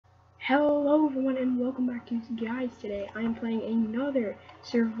Hello everyone and welcome back to guys. Today I am playing another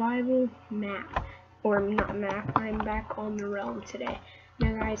survival map, or not map, I'm back on the realm today.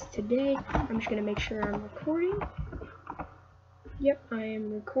 Now guys, today I'm just going to make sure I'm recording. Yep, I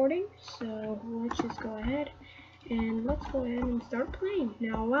am recording, so let's just go ahead and and start playing.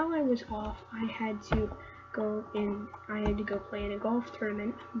 Now while I was off, I had to go play in a golf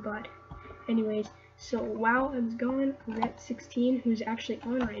tournament, but anyways, so while I was gone, Ret16, who's actually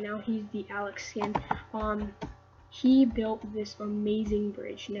on right now, he's the Alex skin, he built this amazing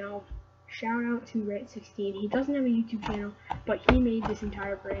bridge. Now, shout out to Ret16. He doesn't have a YouTube channel, but he made this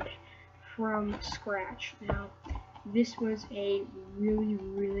entire bridge from scratch. Now, this was a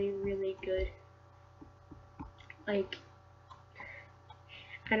really good, like,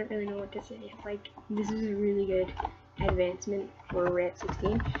 I don't really know what to say. Like, this is a really good advancement for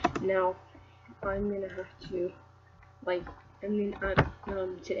Ret16. Now, I'm gonna have to,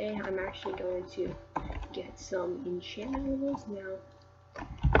 today I'm actually going to get some enchantment levels. Now,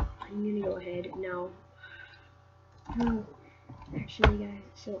 I'm gonna go ahead now. Oh, actually, guys,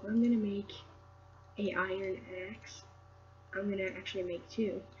 so I'm gonna make a iron axe. I'm gonna actually make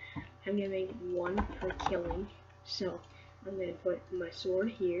two. I'm gonna make one for killing. So, I'm gonna put my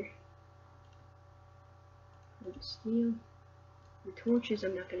sword here. Steel. The torches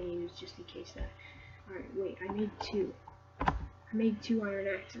I'm not going to use just in case that. Alright, wait, I made two. I made two iron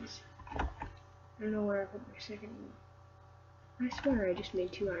axes. I don't know where I put my second one. I swear I just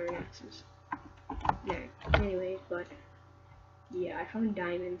made two iron axes. Nah, anyways, but yeah, I found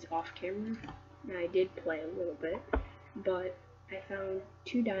diamonds off camera. Now, I did play a little bit, but I found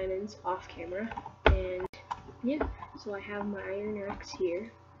two diamonds off camera, and yeah, so I have my iron axe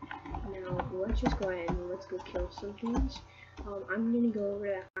here. Now, let's just go ahead and let's go kill some things. I'm gonna go over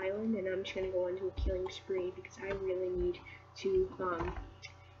that island and I'm just gonna go into a killing spree because I really need to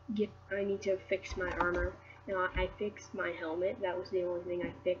I need to fix my armor. Now, I fixed my helmet. That was the only thing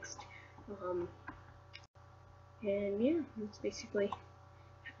I fixed. And yeah, that's basically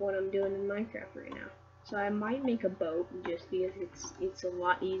what I'm doing in Minecraft right now. So I might make a boat just because it's a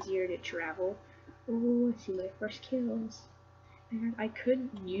lot easier to travel. Oh, let's see my first kills. I could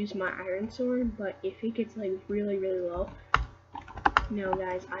use my iron sword, but if it gets like really low, no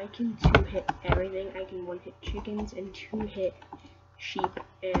guys, I can two-hit everything. I can one-hit chickens and two-hit sheep,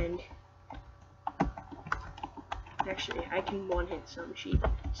 and actually I can one-hit some sheep.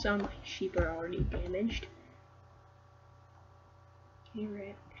 Some sheep are already damaged. Okay,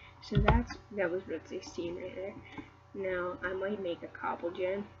 right. So that was Ret16 right there. Now I might make a cobble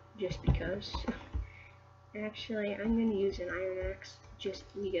gen just because. Actually, I'm going to use an iron axe just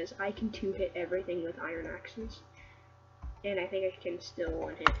because I can two-hit everything with iron axes. And I think I can still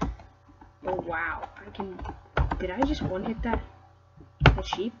one-hit. Oh, wow. Did I just one-hit that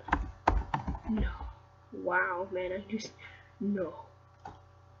sheep? No. Wow, man, no.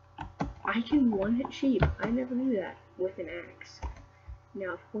 I can one-hit sheep. I never knew that with an axe.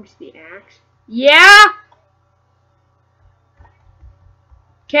 Now, of course, the axe. Yeah!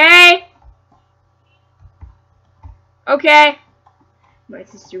 Okay! Okay. My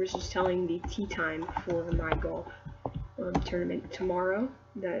sister was just telling the tea time for my golf tournament tomorrow.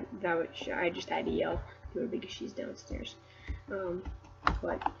 I just had to yell to her because she's downstairs.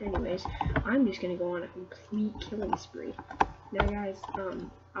 But anyways, I'm just gonna go on a complete killing spree. Now, guys,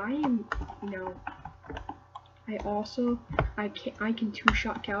 I can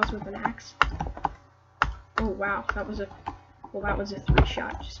two-shot cows with an axe. Oh wow, that was a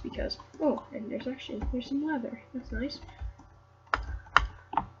 3-shot just because. Oh, and there's some leather. That's nice.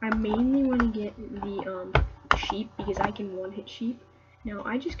 I mainly want to get the sheep because I can one-hit sheep. Now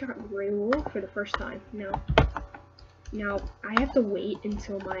I just got gray wool for the first time. Now I have to wait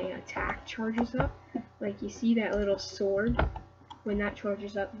until my attack charges up. Like, you see that little sword? When that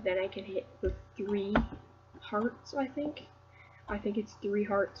charges up, then I can hit with 3 hearts. I think it's 3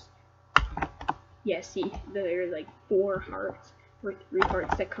 hearts. Yeah, see, there are like 4 hearts or 3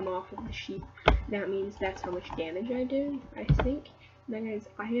 hearts that come off of the sheep. That means that's how much damage I do, I think. Now guys,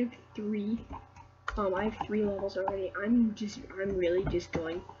 I have 3 levels already. I'm really just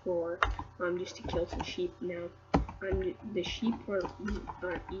going for just to kill some sheep now. The sheep are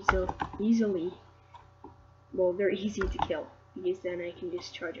easily, well, they're easy to kill because then I can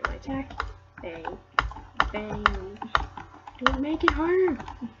just charge up my attack. Bang, bang. Don't make it harder.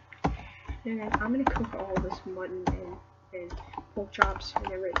 Now guys, I'm gonna cook all this mutton and pork chops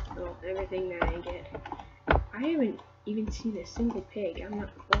and everything that I get. I haven't even seen a single pig. Oh,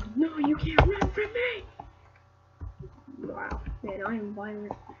 no, you can't run from me! Wow, man, I am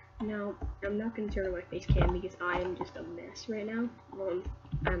violent. Now, I'm not gonna turn on my face cam because I am just a mess right now.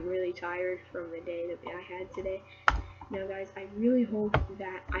 I'm really tired from the day that I had today. Now guys, I really hope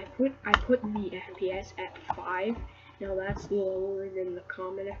that I put the FPS at 5. Now that's lower than the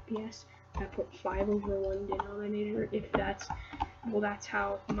common FPS. I put 5 over 1 denominator. If that's, well, that's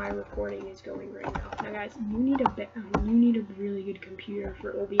how my recording is going right now. Now guys, you need a really good computer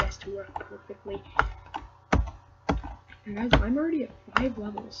for OBS to work perfectly. Now guys, I'm already at 5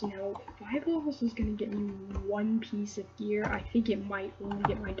 levels. Now 5 levels is gonna get me 1 piece of gear. I think it might only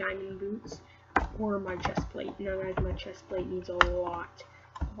get my diamond boots or my chest plate. Now guys, my chest plate needs a lot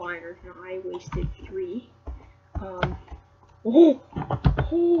of iron. Now I wasted 3. Oh,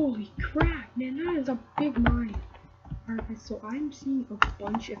 holy crap, man, that is a big mine. Alright, so I'm seeing a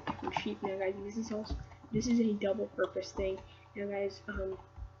bunch of different sheep now, guys. This is a double purpose thing. Now guys,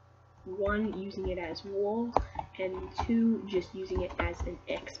 1, using it as wool, and 2, just using it as an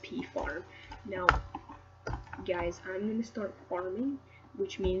XP farm. Now guys, I'm gonna start farming,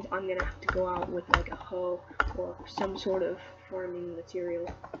 which means I'm gonna have to go out with like a hoe or some sort of farming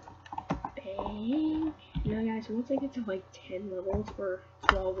material. Bang! Now guys, once I get to like 10 levels or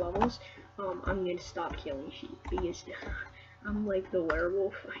 12 levels, I'm gonna stop killing sheep because I'm like the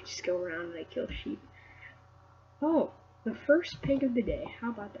werewolf. I just go around and I kill sheep. Oh, the first pig of the day. How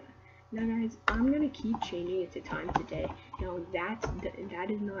about that? Now guys, I'm gonna keep changing it to times a day. Now that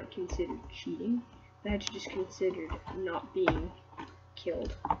is not considered cheating. That's just considered not being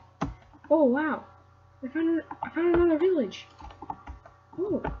killed. Oh wow! I found another village.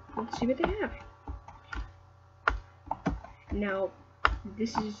 Oh, let's see what they have. Now,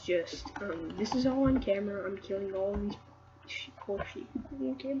 this is just this is all on camera. I'm killing all of these poor sheep.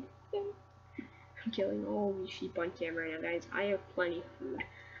 Okay. I'm killing all these sheep on camera now, guys. I have plenty of food.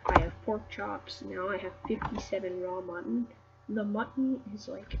 I have pork chops. Now I have 57 raw mutton. The mutton is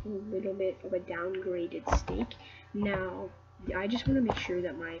like a little bit of a downgraded steak. Now, I just want to make sure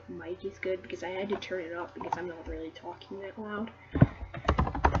that my mic is good because I had to turn it up because I'm not really talking that loud.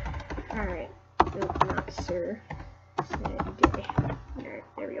 Alright. Nope, not sir. Day. Alright,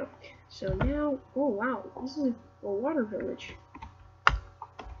 there we go. So now, oh wow, this is a water village.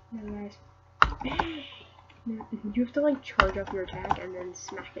 Now guys, now, you have to like charge up your attack and then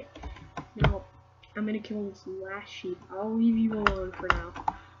smack it. Now, I'm gonna kill this last sheep. I'll leave you alone for now.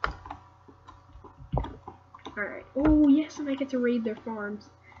 Alright. Oh yes, and I get to raid their farms.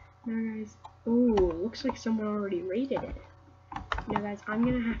 Now guys, oh, looks like someone already raided it. Now guys, I'm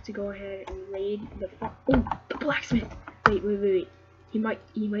gonna have to go ahead and raid the farm. Oh, the blacksmith! Wait. He might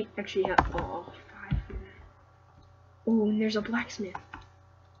actually have 5 for that. Oh, and there's a blacksmith.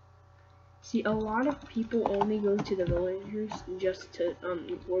 See, a lot of people only go to the villagers just to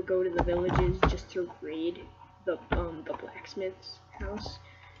or go to the villages just to raid the blacksmith's house,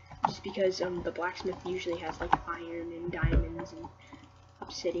 just because the blacksmith usually has like iron and diamonds and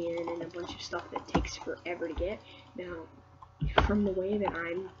obsidian and a bunch of stuff that takes forever to get. Now, from the way that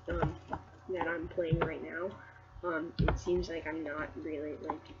I'm playing right now, it seems like I'm not really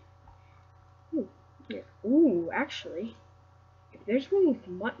like. Ooh, yeah. Ooh, actually, if there's one with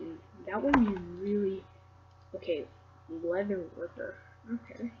mutton, that would be really okay. Leather worker.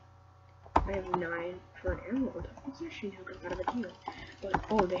 Okay. I have 9 for an emerald. That's actually not that bad of a deal. But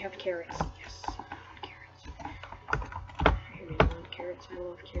oh, they have carrots. Yes, carrots. I really love carrots. I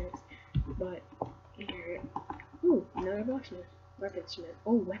love carrots. But here. Ooh, another blacksmith. Weaponsmith.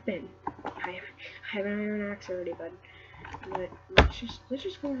 Oh, weapon. I have an iron axe already, but let's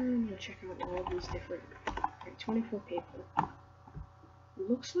just go ahead and check out all of these different. Like 24 paper.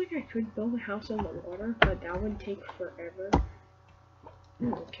 Looks like I could build a house on the water, but that would take forever.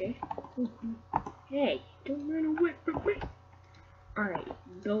 Ooh, okay. Ooh. Hey, don't run away from me. Alright,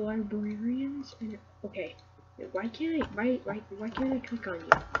 the librarians. And okay, why can't I click on you?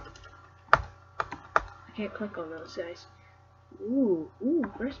 I can't click on those guys. Ooh,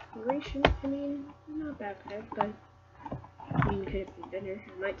 respiration. I mean, not that bad, but I mean, could have been better.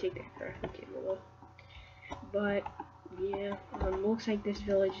 I might take that crafting table though. But yeah, looks like this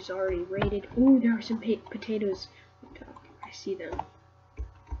village is already raided. Ooh, there are some potatoes. I see them.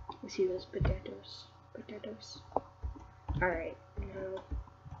 I see those potatoes. Alright,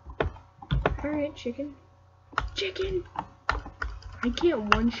 now. Alright, chicken. Chicken! I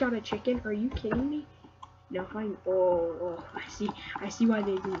can't one-shot a chicken. Are you kidding me? No, fine. Oh, I see why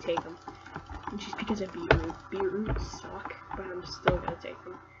they didn't take them. It's just because of beetroot. Beetroots suck, but I'm still gonna take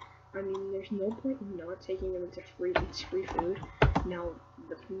them. I mean, there's no point in not taking them. It's free food. Now,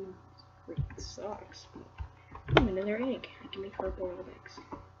 the food sucks. Ooh, another egg. I can make hard-boiled eggs.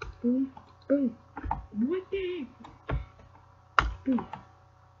 Boom, boom. What the heck? Boom,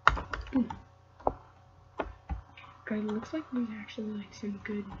 boom. Okay, it looks like there's actually like some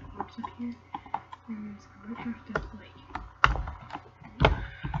good mobs up here. Anyways, I might have to like.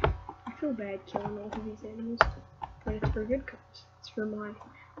 I feel bad killing all of these animals, but it's for good cause. It's for my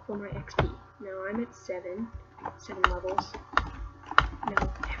XP. Now I'm at 7 levels.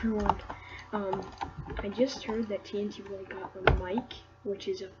 Now everyone, I just heard that TNTboy got a mic, which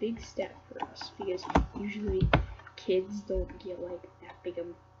is a big step for us because usually kids don't get like that big of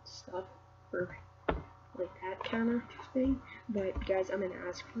stuff for like that kind of thing. But guys, I'm gonna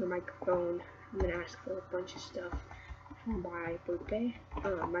ask for a microphone. I'm gonna ask for a bunch of stuff for my birthday.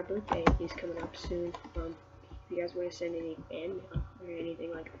 My birthday is coming up soon. If you guys want to send any fan mail or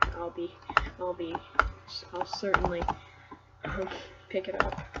anything like that, I'll certainly pick it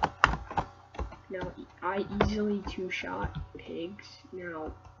up. Now I easily two-shot pigs.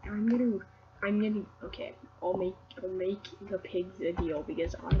 Now I'm gonna okay. I'll make the pigs a deal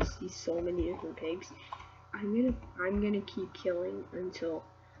because I see so many different pigs. I'm gonna keep killing until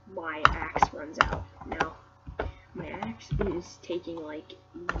my axe runs out. Now my axe is taking like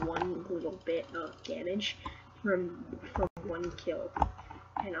one little bit of damage from one kill,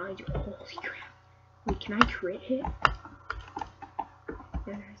 and holy crap! Wait, can I crit hit?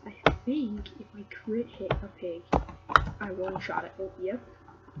 And I think if I crit hit a pig, I one-shot it. Oh, yep.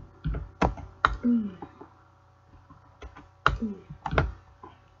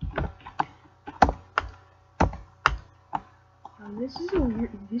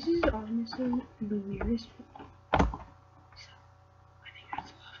 This is honestly the weirdest. I think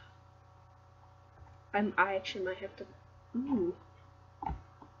that's lava. I actually might have to. Ooh.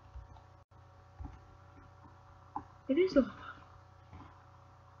 It is lava.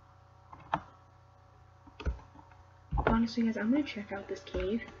 Honestly, guys, I'm gonna check out this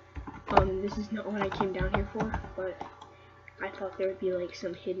cave. This is not what I came down here for, but I thought there would be like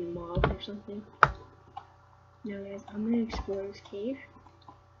some hidden mob or something. Now, guys, I'm gonna explore this cave.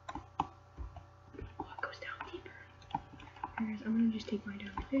 Oh, it goes down deeper. Now, guys, I'm gonna just take my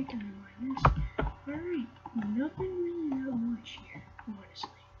diamond pick and mine this. Alright, nothing really that much here,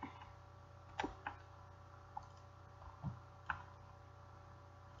 honestly.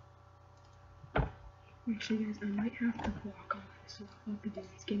 Actually, guys, I might have to block off this lava because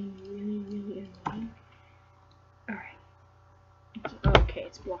it's getting really annoying. Alright. Okay,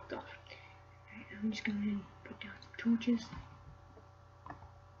 it's blocked off. Alright, I'm just gonna put down some torches.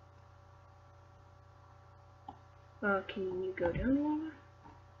 Can you go down the lava?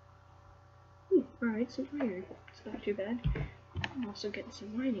 Ooh, alright, some iron. It's not too bad. I'm also getting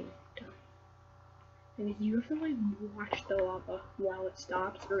some mining done. And you have to like watch the lava while it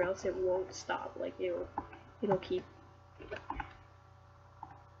stops, or else it won't stop. Like it'll keep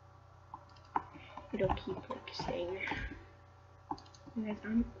like staying there. And guys,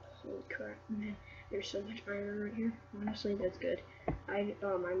 holy crap, man! There's so much iron right here. Honestly, that's good. I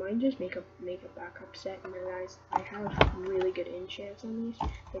might just make a backup set. And guys, I have really good enchants on these.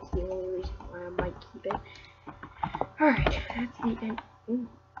 That's the only reason why I might keep it. Alright, that's the end. Ooh.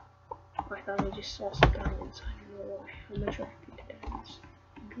 I thought I just saw some diamonds. I don't know why. I'm gonna try to get the diamonds.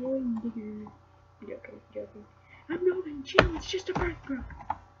 Going digger. Joking. I'm not in jail. It's just a bird brook.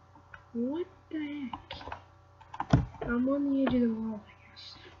 What the heck? I'm on the edge of the world, I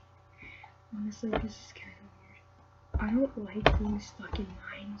guess. Honestly, this is kind of weird. I don't like being stuck in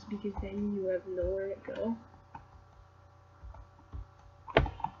mines because then you have nowhere to go.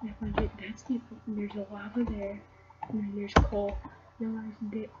 If I get, there's a lava there, and then there's coal. Now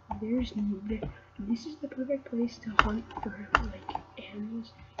guys, this is the perfect place to hunt for like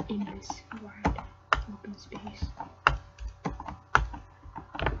animals in this wide open space.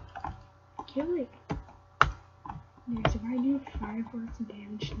 Kill it. Guys, if I do 5 hearts of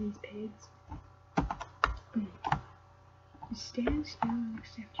damage to these pigs, just stand still and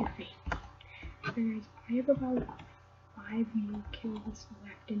accept your fate. And guys, I have about 5 more kills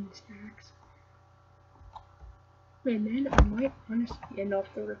left in this axe. And then I might honestly end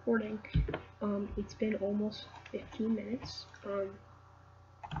off the recording. It's been almost 15 minutes.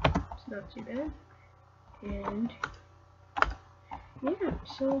 It's not too bad. And yeah,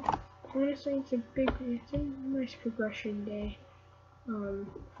 so honestly, it's a nice progression day.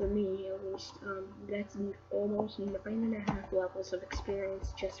 For me at least. That's almost 9.5 levels of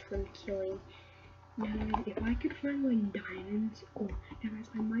experience just from killing. Now, if I could find like diamonds, now guys,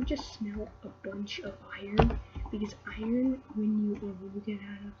 I might just smelt a bunch of iron, because iron, when you get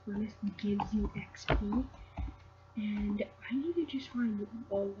out of the furnace, gives you XP, and I need to just find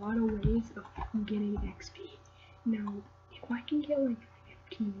a lot of ways of getting XP. Now, if I can get like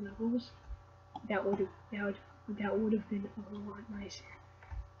 15 levels, that would have been a lot nicer.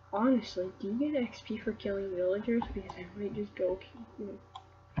 Honestly, do you get XP for killing villagers? Because I might just go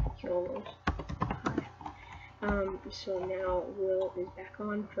kill those. So now Will is back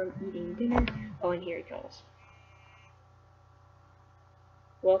on from eating dinner. Oh, and here he goes.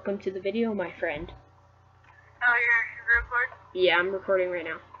 Welcome to the video, my friend. Oh, you're recording? Yeah, I'm recording right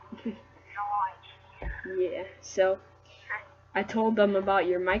now. Yeah, so I told them about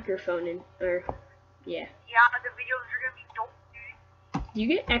your microphone and, yeah. Yeah, the videos are gonna be dope, dude. Do you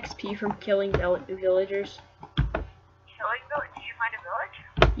get XP from killing villagers? Killing village? Did you find a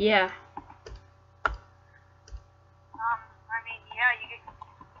village? Yeah. I mean, yeah, you get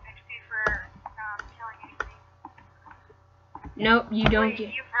XP for killing anything. Nope, you don't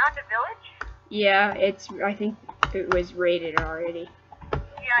get. You found a village? Yeah, I think it was raided already.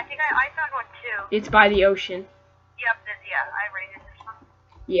 Yeah, I think I found one too. It's by the ocean. Yep, yeah, I raided this one.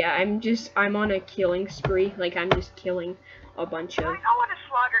 Yeah, I'm on a killing spree. Like, I'm just killing a bunch of. I want to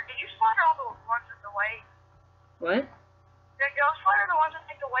slaughter. Did you slaughter all the ones with the white? What? Don't slaughter the ones with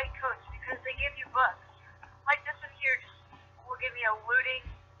like the white coats because they give you bucks. Like this one here will give me a looting.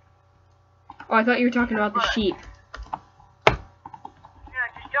 Oh, I thought you were talking about the sheep.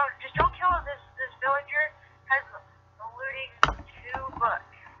 No, just don't kill this villager. Has a looting 2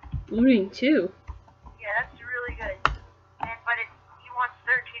 bucks. Looting 2? Yeah, that's really good. But he wants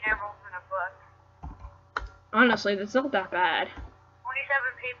 13 emeralds and a buck. Honestly, that's not that bad. 27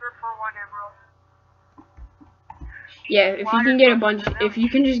 paper for 1 emerald. Yeah, if you can get a bunch, if you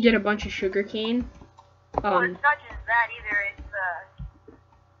can just get a bunch of sugarcane. Well, it's not just that either. It's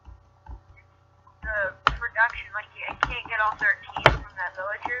the production. Like I can't get all 13 from that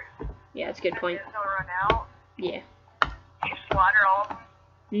villager. Yeah, that's a good point. They'll run out. Yeah. Do you slaughter all of them?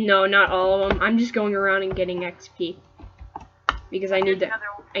 No, not all of them. I'm just going around and getting XP because I need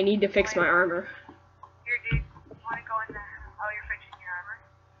to fix my armor. Here, dude. You wanna go in there? Oh, you're fixing your armor?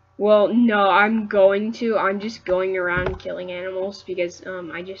 Well, no, I'm just going around killing animals because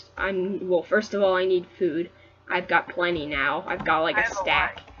well, first of all, I need food. I've got plenty now. I've got like a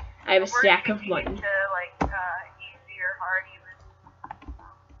stack. I have a stack of mutton. To like easy or hard even.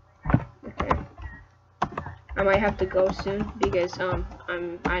 Okay. I might have to go soon because I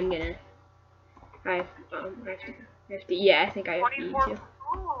have to, yeah, I think I have to eat too.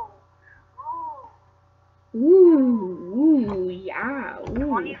 Ooh, yeah, ooh.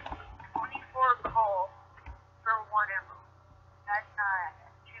 24 coal for 1 emerald. That's not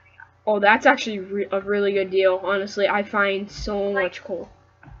too bad. Oh, that's actually a really good deal. Honestly, I find so much coal.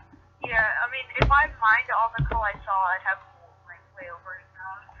 Yeah, I mean, if I mined all the coal I saw, I'd have like way over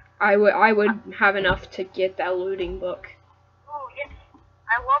enough. I would have enough to get that looting book. Ooh, yes.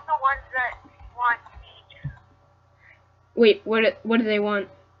 I love the ones that want meat. Wait, what do they want?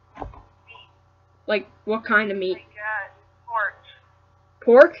 Meat. Like, what kind of meat? Like, pork.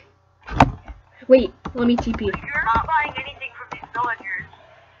 Pork? Wait, let me TP. You're not buying anything from these villagers.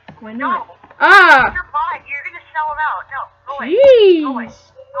 Why not? No. Ah! You're gonna sell them out. No, go away. Jeez. Go away.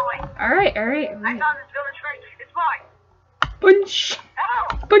 Go away. Alright. I found this village first. It's mine. Punch!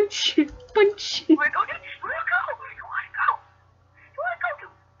 Ow! Punch! Punch! You wanna go, dude? You wanna go? You wanna go? You wanna go, dude?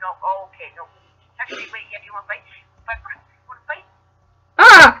 No, oh, okay, no. Actually, wait, yeah, you wanna fight? You wanna fight?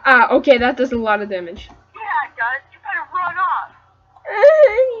 Ah! Okay, that does a lot of damage. Yeah, it does. You better run off.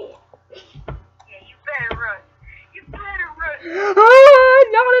 Yeah, you better run. You better run. Ah!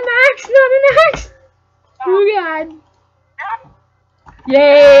 Not an axe! Not an axe! Oh god. No.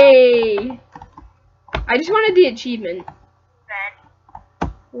 Yay! I just wanted the achievement.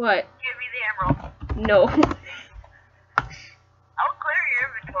 Then, What? give me the emerald. No. I'll clear your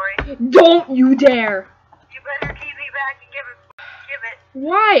inventory. Don't you dare! You better keep me back and give it.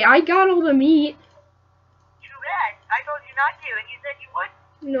 Why? I got all the meat. Too bad. I told you not to, and you said you would.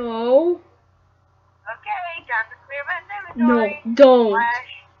 No. Okay, time to clear my No, inventory. don't.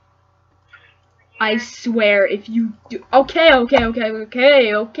 Flash. I swear, if you do. Okay. I just need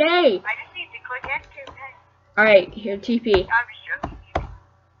to click enter. Alright, here, TP. I'm just joking.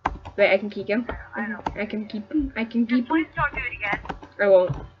 Wait, I can keep him. I know. I can keep him. Please don't do it again. I won't.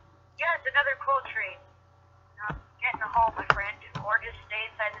 Yes, another coal tree. Get in the hole, my friend. Or just stay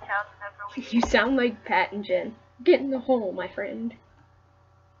inside this house and never leave. You sound like Pat and Jen. Get in the hole, my friend.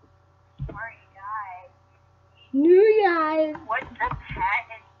 Sorry, guys. New guys. What's a Pat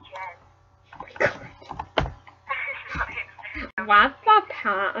and Jen? What's a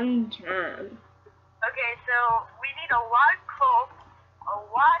Pat and Jen? Okay, so we need a lot of coal, a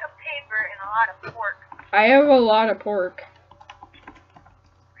lot of paper, and a lot of pork. I have a lot of pork.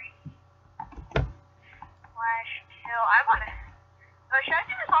 Flash kill. I wanna. Should I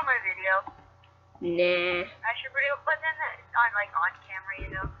do this on my video? Nah. I should video, but then on camera, you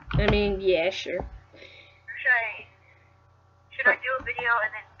know. I mean, yeah, sure. Or should I do a video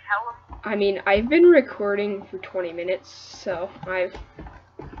and then tell them? I mean, I've been recording for 20 minutes, so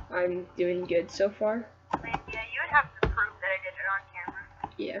I'm doing good so far. I mean, yeah, you would have to prove that I did it on camera.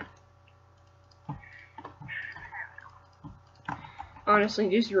 Yeah. Honestly,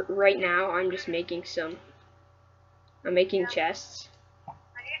 just right now, I'm just making I'm making chests. I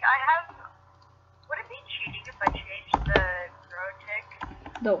have. Would it be cheating if I changed the grow tick?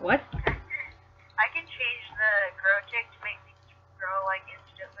 The what? I can change the grow tick to make things grow like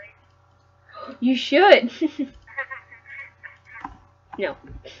instantly. You should. No.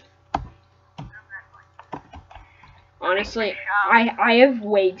 Honestly, I have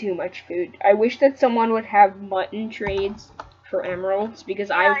way too much food. I wish that someone would have mutton trades for emeralds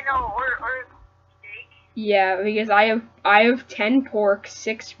because I know, or steak. Yeah, because I have 10 pork,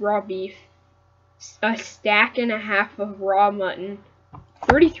 6 raw beef, a stack and a half of raw mutton,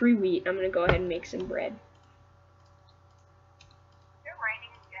 33 wheat. I'm gonna go ahead and make some bread. It's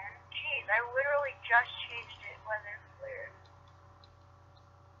raining again. Jeez, I literally just changed it weather clear.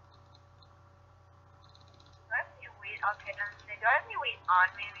 Do I have any wheat? Okay, do I have any wheat on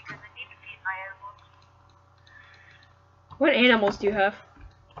me because I need to feed my animals? What animals do you have?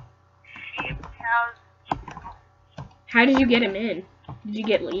 Sheep, cows, How did you get them in? Did you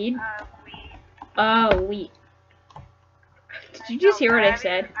get lead? wheat. Oh, wheat. Did you just hear what I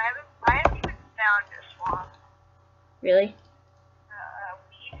said? I haven't even found a swamp. Really?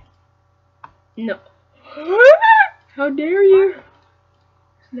 Wheat. No. How dare you?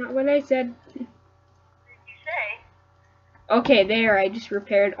 It's not what I said. What did you say? Okay, there. I just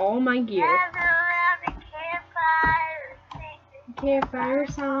repaired all my gear. Gather around the campfire, sing the Campfire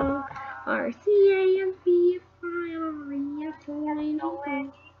song. R-C-A-M-P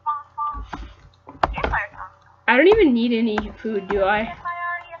campfire song. I don't even need any food, do I?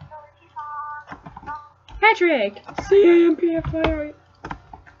 Patrick! C-A-M-P-F-I-R.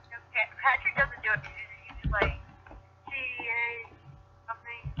 Patrick doesn't do it. He's just like C-A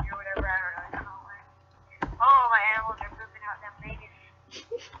something or whatever. I don't know. Oh, my animals are pooping out them babies.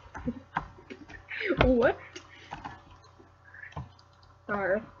 What?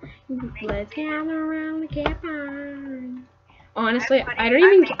 Let's gather around the campfire. Honestly, I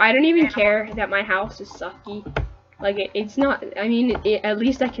don't even care that my house is sucky. Like it's not. I mean, at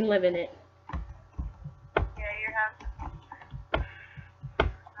least I can live in it. Yeah, your house.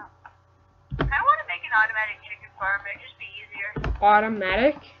 I want to make an automatic chicken farm. It'd just be easier.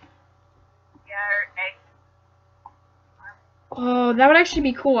 Automatic? Yeah, or egg. Oh, that would actually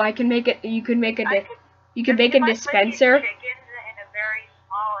be cool. I can make it. You could make a dispenser. Chickens in a very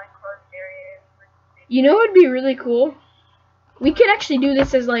small enclosed area. You know what would be really cool? We could actually do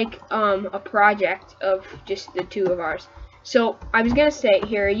this as like a project of just the two of ours. So I was gonna say,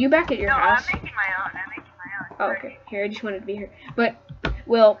 here, are you back at your house? I'm making my own. Oh, okay. Here, I just wanted to be here. But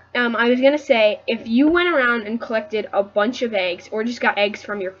well, I was gonna say, if you went around and collected a bunch of eggs, or just got eggs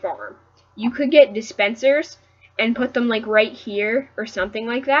from your farm, you could get dispensers and put them like right here or something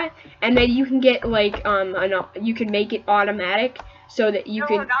like that, and then you can get like you can make it automatic so that you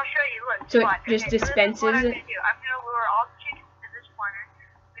can. Look, I'll show you. Look. So it watch. just Okay, dispenses so this is what I'm it. gonna do. I'm gonna lure all the chickens to this corner.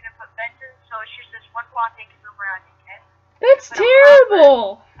 I'm gonna put fences so it's just this one block they can move around. Okay. That's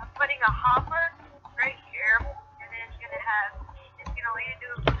terrible. I'm putting a hopper right here, and then it's gonna lead into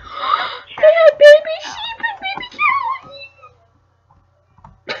a double check. They have baby sheep and baby cow.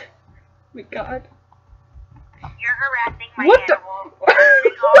 Oh my God. You're harassing my What the? animal.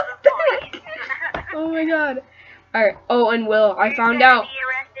 Harassing all the police. Oh my God. Alright. Oh, and Will, I found You're out. gonna be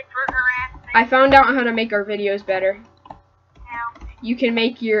arrested for harassment. I found out how to make our videos better. How? You can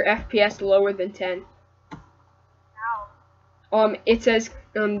make your FPS lower than 10. How? It says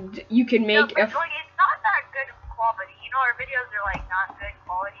you can make No, but it's not that good quality. You know, our videos are like not good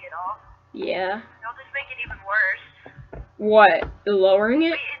quality at all. Yeah. They'll just make it even worse. What? Lowering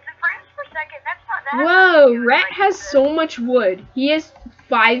it? Wait, it's the frames per second. That's not that. Whoa, Rhett has so much wood. He has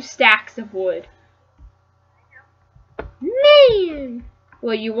 5 stacks of wood. Man!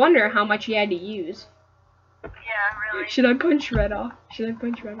 Well, you wonder how much he had to use. Yeah, really. Should I punch Rhett off? Should I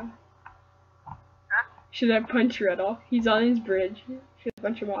punch Rhett off? Huh? Should I punch Rhett off? He's on his bridge. Should I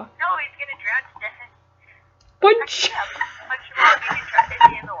punch him off? No, he's gonna drown to death. Punch! Yeah, punch him off. You can try to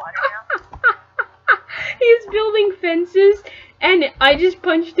be in the water now. He's building fences, and I just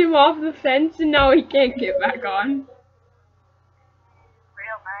punched him off the fence, and now he can't get back on.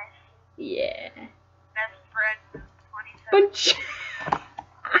 Real nice. Yeah. Best friend since 27. Punch!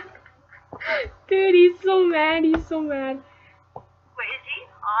 Dude, he's so mad. He's so mad. Wait, is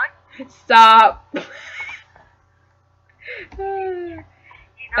he on? Stop. You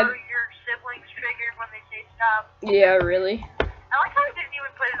know stop. Yeah, really. I like how he didn't even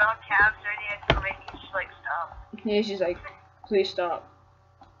put it on tabs or any information. He's just like, stop. Yeah, she's like, please stop.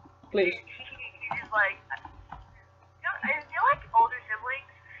 Please. He's just like, I feel like older siblings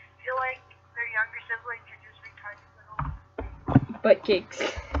feel like their younger siblings are just retarded little. Butt cakes.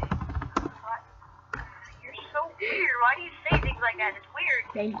 What? You're so weird. Why do you say things like that? It's weird.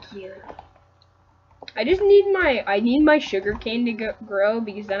 Thank you. I just need my sugar cane to grow,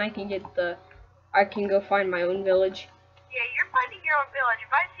 because then I can go find my own village. Yeah, you're finding your own village.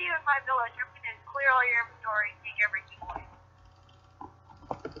 If I see you in my village, I'm gonna clear all your inventory and take everything away.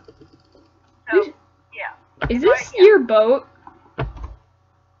 So, yeah. Is this your boat?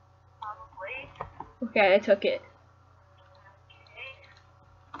 Probably. Okay, I took it.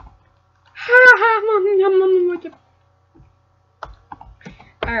 Okay.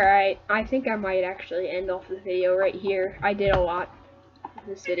 Alright, I think I might actually end off the video right here. I did a lot in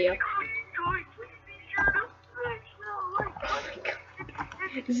this video.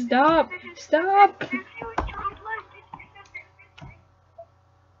 Stop! Stop!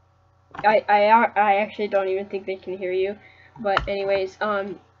 I actually don't even think they can hear you. But anyways,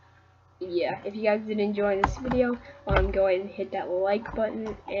 yeah, if you guys did enjoy this video, go ahead and hit that like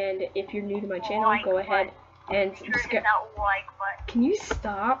button, and if you're new to my channel, go ahead and subscribe. Can you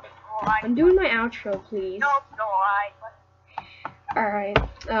stop? I'm doing my outro, please. Alright,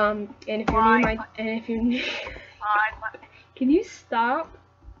 and if you're new can you stop?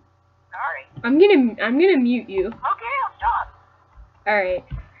 Sorry. I'm gonna mute you. Okay, I'll stop. Alright.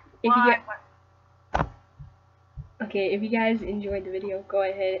 If you guys enjoyed the video, go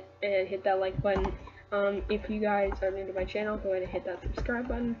ahead and hit that like button. If you guys are new to my channel, go ahead and hit that subscribe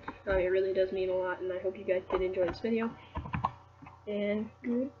button. It really does mean a lot, and I hope you guys did enjoy this video. And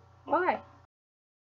goodbye.